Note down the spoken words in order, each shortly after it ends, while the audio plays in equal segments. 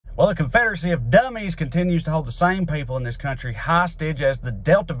Well, the Confederacy of Dummies continues to hold the same people in this country hostage as the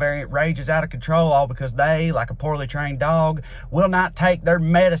Delta variant rages out of control, all because they, like a poorly trained dog, will not take their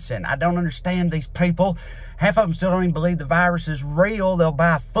medicine. I don't understand these people. Half of them still don't even believe the virus is real. They'll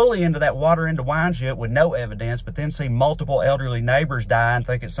buy fully into that water into wine shit with no evidence, but then see multiple elderly neighbors die and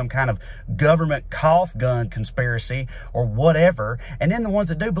think it's some kind of government cough gun conspiracy or whatever. And then the ones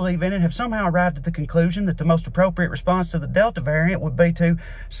that do believe in it have somehow arrived at the conclusion that the most appropriate response to the Delta variant would be to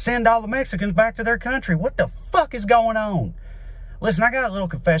send all the Mexicans back to their country. What the fuck is going on? Listen, I got a little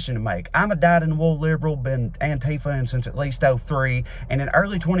confession to make. I'm a dyed-in-the-wool liberal, been Antifa since at least 03, and in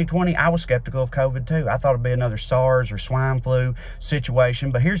early 2020, I was skeptical of COVID too. I thought it'd be another SARS or swine flu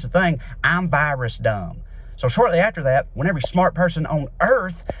situation, but here's the thing, I'm virus dumb. So shortly after that, when every smart person on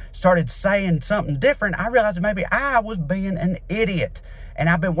earth started saying something different, I realized that maybe I was being an idiot. And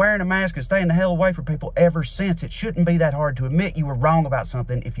I've been wearing a mask and staying the hell away from people ever since. It shouldn't be that hard to admit you were wrong about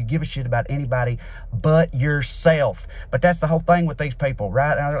something if you give a shit about anybody but yourself. But that's the whole thing with these people,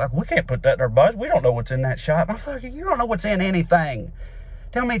 right? And they're like, we can't put that in our buzz. We don't know what's in that shot. Motherfucker, you don't know what's in anything.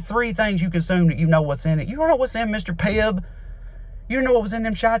 Tell me 3 things you consume that you know what's in it. You don't know what's in Mr. Pibb. You didn't know what was in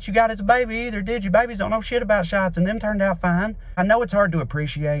them shots you got as a baby either, did you? Babies don't know shit about shots, and them turned out fine. I know it's hard to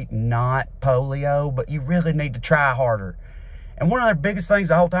appreciate not polio, but you really need to try harder. And one of their biggest things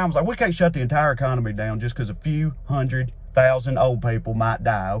the whole time was like, we can't shut the entire economy down just because a few 100,000 old people might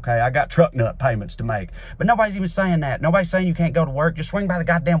die, okay? I got truck nut payments to make. But nobody's even saying that. Nobody's saying you can't go to work. Just swing by the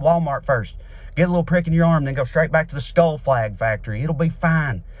goddamn Walmart first. Get a little prick in your arm, then go straight back to the skull flag factory. It'll be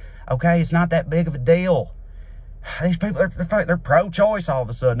fine, okay? It's not that big of a deal. These people, they're pro-choice all of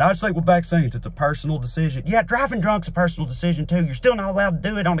a sudden. I just think with vaccines, it's a personal decision. Yeah, driving drunk's a personal decision too. You're still not allowed to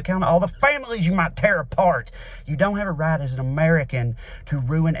do it on account of all the families you might tear apart. You don't have a right as an American to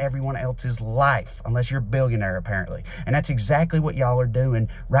ruin everyone else's life, unless you're a billionaire, apparently. And that's exactly what y'all are doing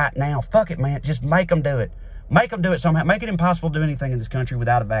right now. Fuck it, man. Just make them do it. Make them do it somehow. Make it impossible to do anything in this country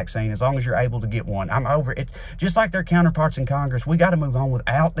without a vaccine, as long as you're able to get one. I'm over it. Just like their counterparts in Congress, we got to move on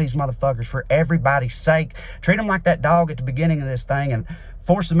without these motherfuckers for everybody's sake. Treat them like that dog at the beginning of this thing and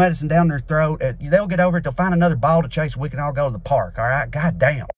force the medicine down their throat. They'll get over it. They'll find another ball to chase. We can all go to the park, all right? God damn.